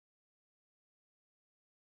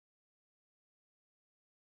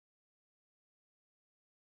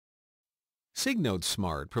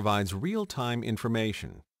SignodeSmart provides real-time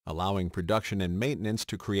information, allowing production and maintenance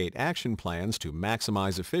to create action plans to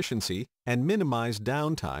maximize efficiency and minimize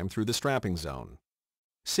downtime through the strapping zone.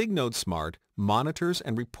 SignodeSmart monitors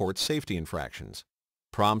and reports safety infractions,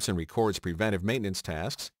 prompts and records preventive maintenance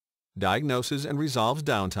tasks, diagnoses and resolves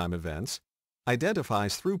downtime events,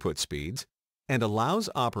 identifies throughput speeds, and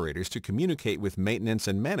allows operators to communicate with maintenance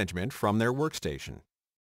and management from their workstation.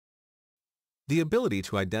 The ability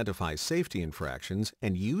to identify safety infractions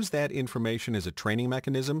and use that information as a training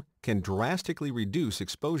mechanism can drastically reduce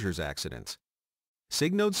exposures accidents.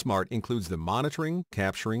 SignodeSmart includes the monitoring,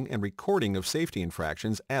 capturing, and recording of safety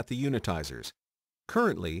infractions at the unitizers.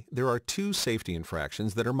 Currently, there are 2 safety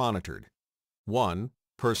infractions that are monitored. 1.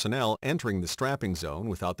 Personnel entering the strapping zone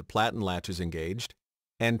without the platen latches engaged,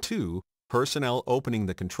 and 2. Personnel opening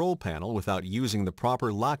the control panel without using the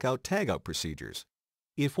proper lockout-tagout procedures.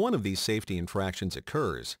 If one of these safety infractions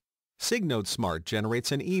occurs, SignodeSmart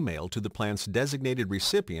generates an email to the plant's designated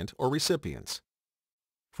recipient or recipients.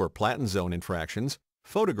 For platen zone infractions,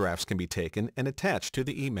 photographs can be taken and attached to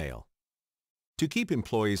the email. To keep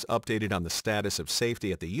employees updated on the status of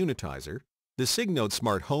safety at the unitizer, the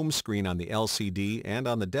SignodeSmart home screen on the LCD and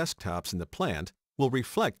on the desktops in the plant will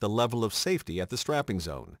reflect the level of safety at the strapping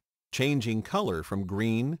zone, changing color from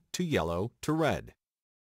green to yellow to red.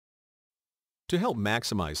 To help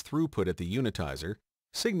maximize throughput at the unitizer,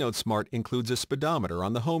 SignodeSmart includes a speedometer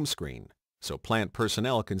on the home screen, so plant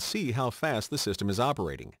personnel can see how fast the system is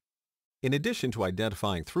operating. In addition to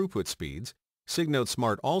identifying throughput speeds,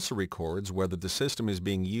 SignodeSmart also records whether the system is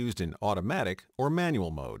being used in automatic or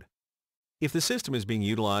manual mode. If the system is being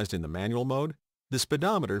utilized in the manual mode, the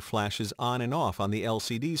speedometer flashes on and off on the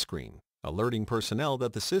LCD screen, alerting personnel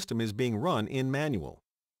that the system is being run in manual.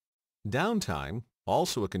 Downtime,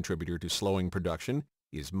 also a contributor to slowing production,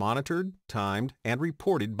 is monitored, timed, and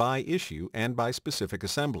reported by issue and by specific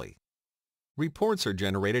assembly. Reports are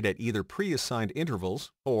generated at either pre-assigned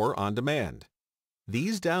intervals or on demand.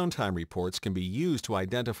 These downtime reports can be used to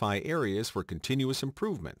identify areas for continuous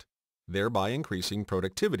improvement, thereby increasing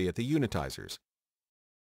productivity at the unitizers.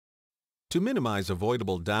 To minimize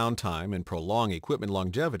avoidable downtime and prolong equipment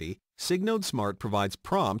longevity, SignodeSmart provides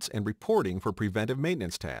prompts and reporting for preventive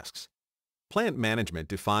maintenance tasks. Plant management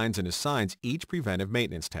defines and assigns each preventive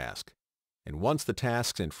maintenance task. And once the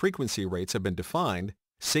tasks and frequency rates have been defined,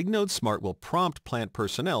 SignodeSmart will prompt plant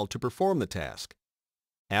personnel to perform the task.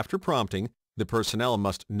 After prompting, the personnel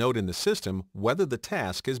must note in the system whether the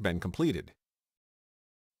task has been completed.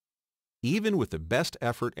 Even with the best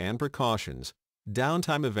effort and precautions,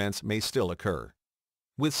 downtime events may still occur.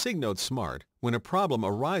 With SignodeSmart, when a problem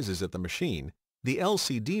arises at the machine, the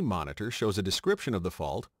LCD monitor shows a description of the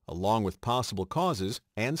fault along with possible causes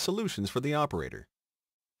and solutions for the operator.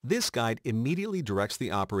 This guide immediately directs the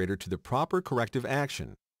operator to the proper corrective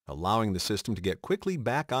action, allowing the system to get quickly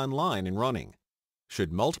back online and running.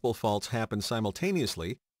 Should multiple faults happen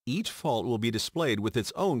simultaneously, each fault will be displayed with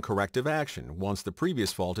its own corrective action once the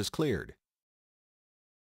previous fault is cleared.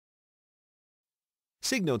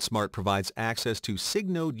 SignodeSmart provides access to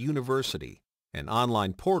Signode University, an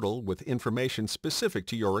online portal with information specific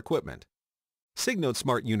to your equipment.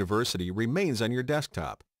 SignodeSmart University remains on your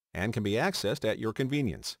desktop and can be accessed at your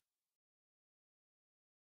convenience.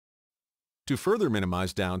 To further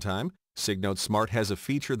minimize downtime, SignodeSmart has a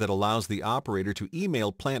feature that allows the operator to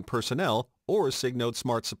email plant personnel or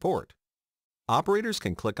SignodeSmart support. Operators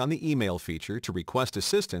can click on the email feature to request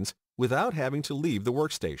assistance without having to leave the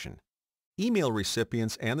workstation. Email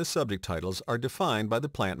recipients and the subject titles are defined by the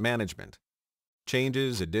plant management.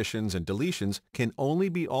 Changes, additions, and deletions can only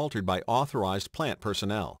be altered by authorized plant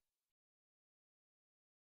personnel.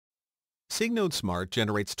 SignodeSmart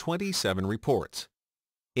generates 27 reports.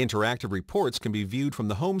 Interactive reports can be viewed from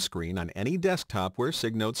the home screen on any desktop where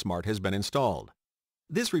SignodeSmart has been installed.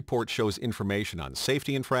 This report shows information on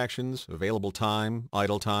safety infractions, available time,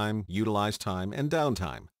 idle time, utilized time, and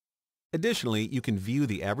downtime. Additionally, you can view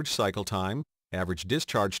the average cycle time, average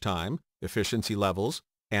discharge time, efficiency levels,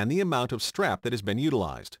 and the amount of strap that has been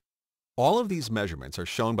utilized. All of these measurements are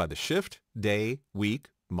shown by the shift, day, week,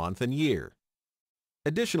 month, and year.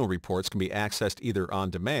 Additional reports can be accessed either on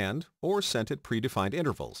demand or sent at predefined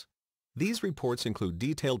intervals. These reports include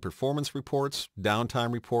detailed performance reports,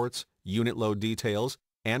 downtime reports, unit load details,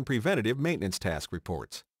 and preventative maintenance task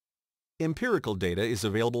reports. Empirical data is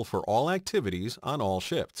available for all activities on all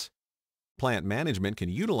shifts. Plant management can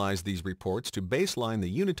utilize these reports to baseline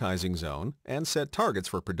the unitizing zone and set targets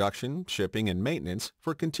for production, shipping, and maintenance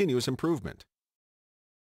for continuous improvement.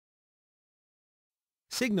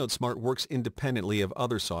 SignodeSmart works independently of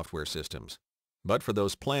other software systems. But for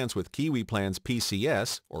those plants with KiwiPlan's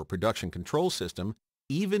PCS, or Production Control System,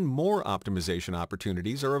 even more optimization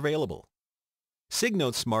opportunities are available.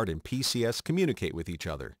 SignodeSmart and PCS communicate with each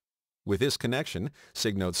other. With this connection,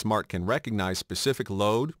 SignodeSmart can recognize specific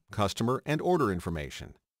load, customer, and order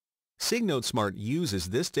information. SignodeSmart uses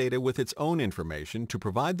this data with its own information to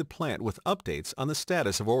provide the plant with updates on the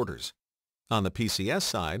status of orders. On the PCS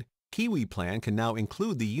side, KiwiPlan can now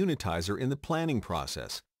include the unitizer in the planning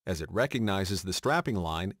process, as it recognizes the strapping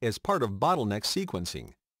line as part of bottleneck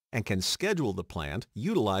sequencing and can schedule the plant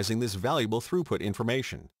utilizing this valuable throughput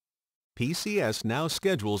information. PCS now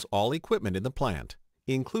schedules all equipment in the plant,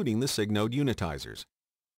 including the Signode unitizers.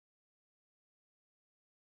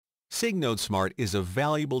 SignodeSmart is a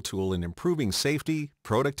valuable tool in improving safety,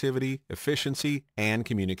 productivity, efficiency, and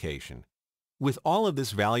communication. With all of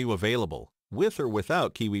this value available, with or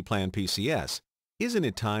without KiwiPlan PCS, isn't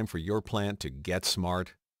it time for your plant to get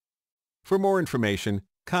smart? For more information,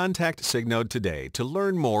 contact Signode today to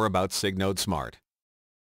learn more about SignodeSmart.